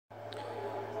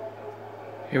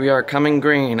Here we are coming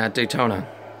green at Daytona.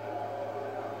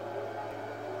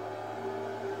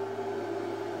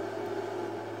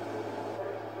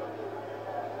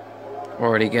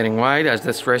 Already getting wide, as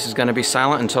this race is going to be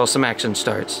silent until some action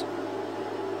starts.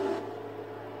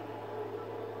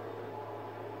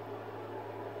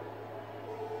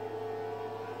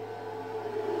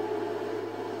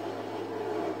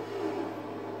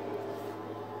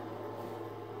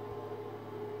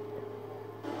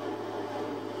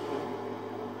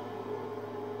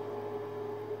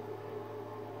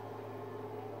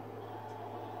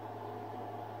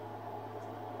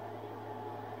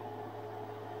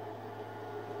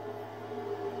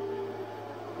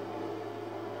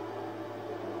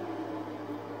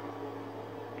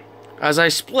 As I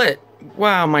split,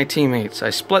 wow, my teammates,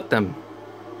 I split them.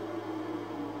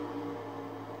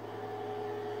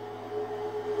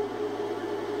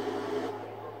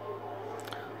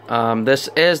 This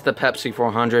is the Pepsi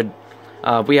 400.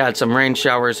 We had some rain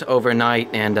showers overnight,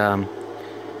 and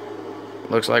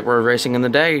looks like we're racing in the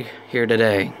day here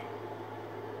today.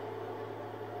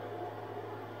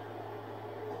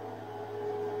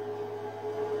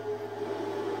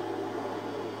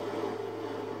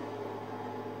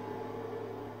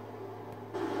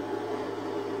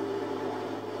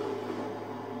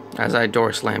 As I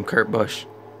door slam Kurt Busch.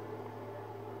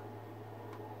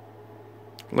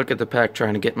 Look at the pack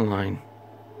trying to get in line.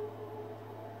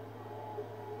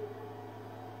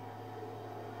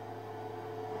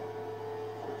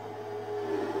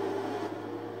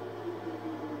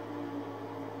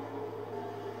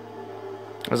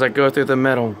 As I go through the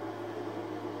middle.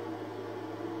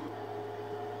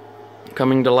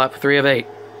 Coming to lap 3 of 8.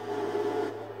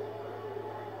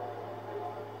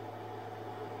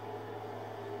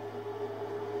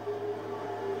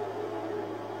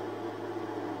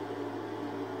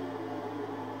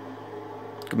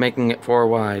 Making it 4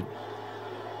 wide.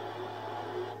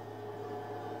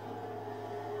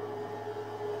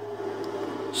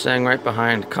 Staying right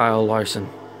behind Kyle Larson.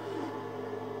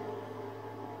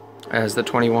 As the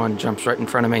 21 jumps right in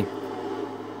front of me.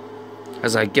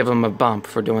 As I give him a bump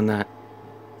for doing that.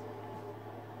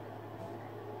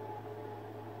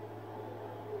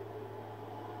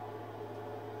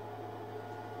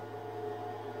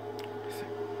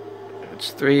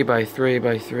 It's 3 by 3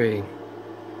 by 3.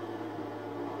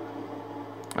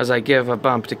 As I give a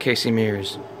bump to Casey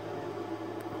Mears.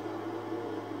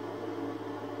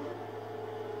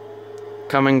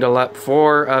 Coming to lap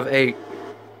 4 of 8.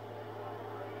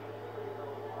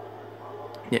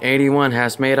 The 81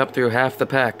 has made up through half the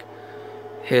pack.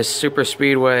 His super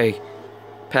speedway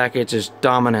package is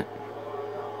dominant.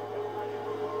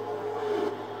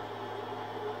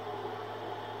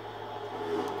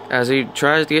 As he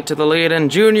tries to get to the lead, and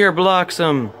Junior blocks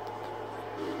him.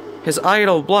 His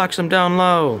idol blocks him down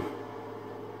low.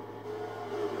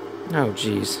 Oh,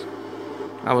 jeez.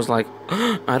 I was like,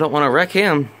 I don't want to wreck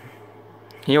him.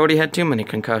 He already had too many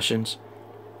concussions.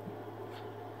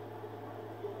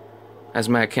 As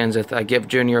Matt Kenseth, I give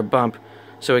Junior a bump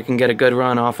so he can get a good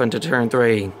run off into turn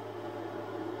 3.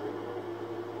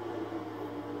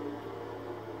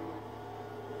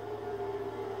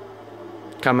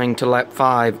 Coming to lap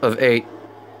 5 of 8.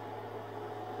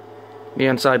 The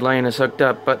inside lane is hooked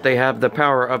up, but they have the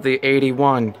power of the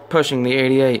 81 pushing the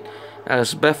 88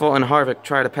 as Biffle and Harvick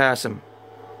try to pass him.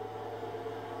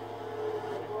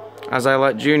 As I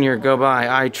let Junior go by,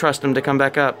 I trust him to come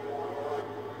back up.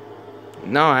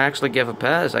 No, I actually give a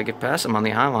pass. I could pass him on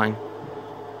the high line.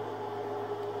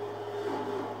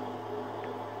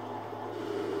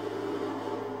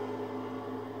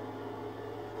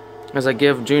 As I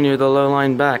give Junior the low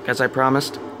line back, as I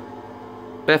promised.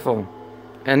 Biffle.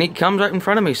 And he comes right in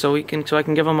front of me so I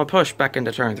can give him a push back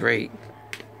into turn 3.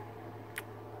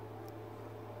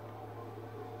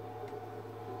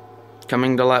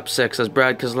 Coming to lap 6 as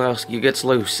Brad Keselowski gets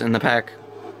loose in the pack.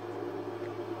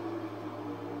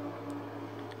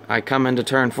 I come into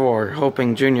turn 4,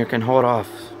 hoping Junior can hold off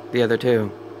the other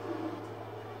two.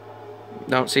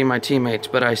 Don't see my teammates,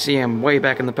 but I see him way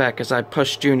back in the pack as I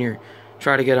push Junior,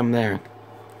 try to get him there.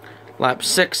 Lap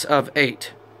 6 of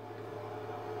 8.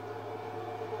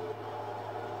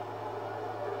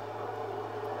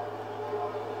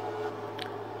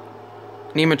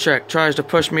 Nemechek tries to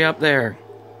push me up there.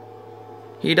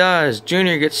 He does.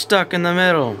 Junior gets stuck in the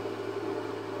middle.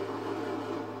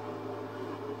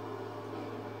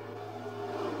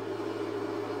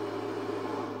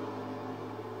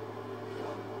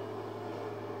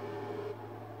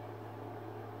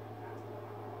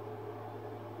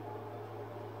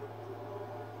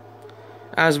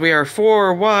 As we are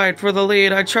 4 wide for the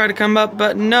lead, I try to come up,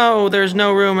 but no, there's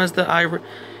no room as I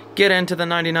get into the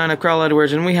 99 of Carl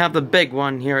Edwards, and we have the big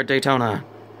one here at Daytona.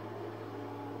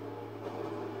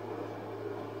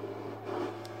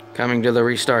 Coming to the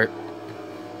restart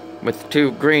with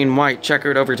 2 green-white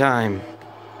checkered overtime.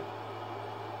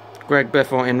 Greg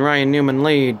Biffle and Ryan Newman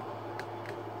lead.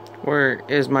 Where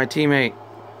is my teammate?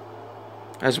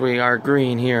 As we are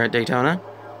green here at Daytona.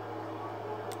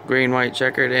 Green-white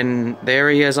checkered, and there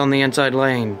he is on the inside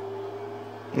lane.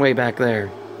 Way back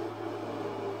there.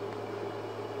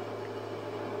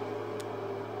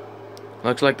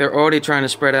 Looks like they're already trying to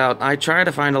spread out. I try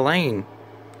to find a lane.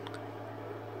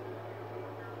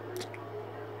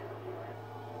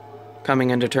 Coming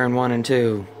into turn 1 and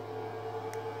 2.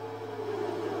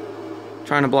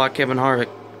 Trying to block Kevin Harvick.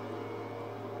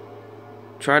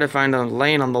 Try to find a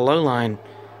lane on the low line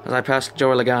as I pass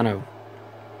Joey Logano.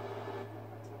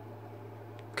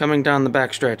 Coming down the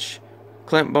backstretch,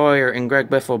 Clint Bowyer and Greg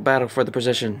Biffle battle for the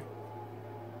position.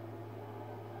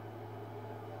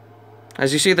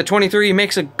 As you see, the 23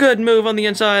 makes a good move on the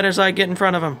inside as I get in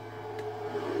front of him.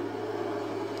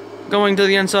 Going to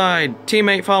the inside,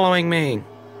 teammate following me.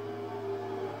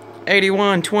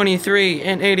 81, 23,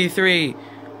 and 83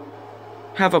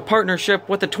 have a partnership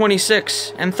with the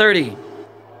 26 and 30.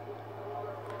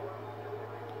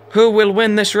 Who will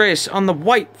win this race on the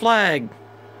white flag?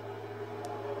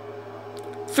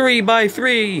 3 by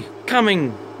 3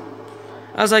 coming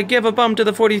as I give a bump to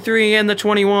the 43 and the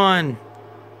 21.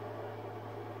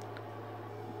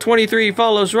 23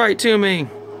 follows right to me.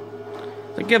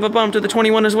 I give a bump to the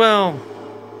 21 as well.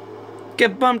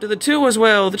 Give a bump to the 2 as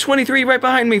well. The 23 right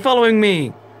behind me, following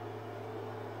me.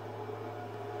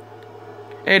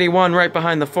 81 right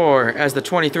behind the 4 as the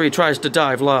 23 tries to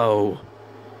dive low.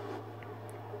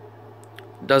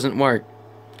 Doesn't work.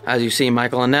 As you see,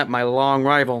 Michael Annett, my long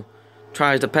rival,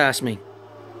 tries to pass me.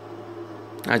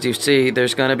 As you see,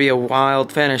 there's going to be a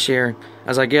wild finish here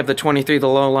as I give the 23 the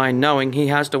low line, knowing he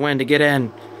has to win to get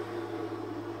in.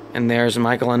 And there's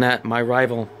Michael Annett, my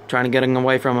rival, trying to get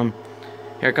away from him.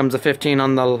 Here comes the 15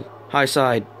 on the high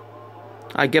side.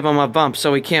 I give him a bump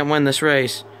so he can't win this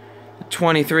race. The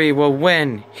 23 will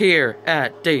win here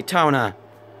at Daytona.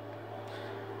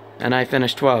 And I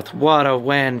finished 12th. What a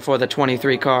win for the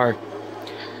 23 car.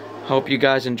 Hope you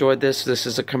guys enjoyed this. This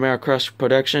is a Camaro Crush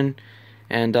production.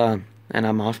 And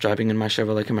I'm off driving in my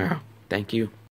Chevrolet Camaro. Thank you.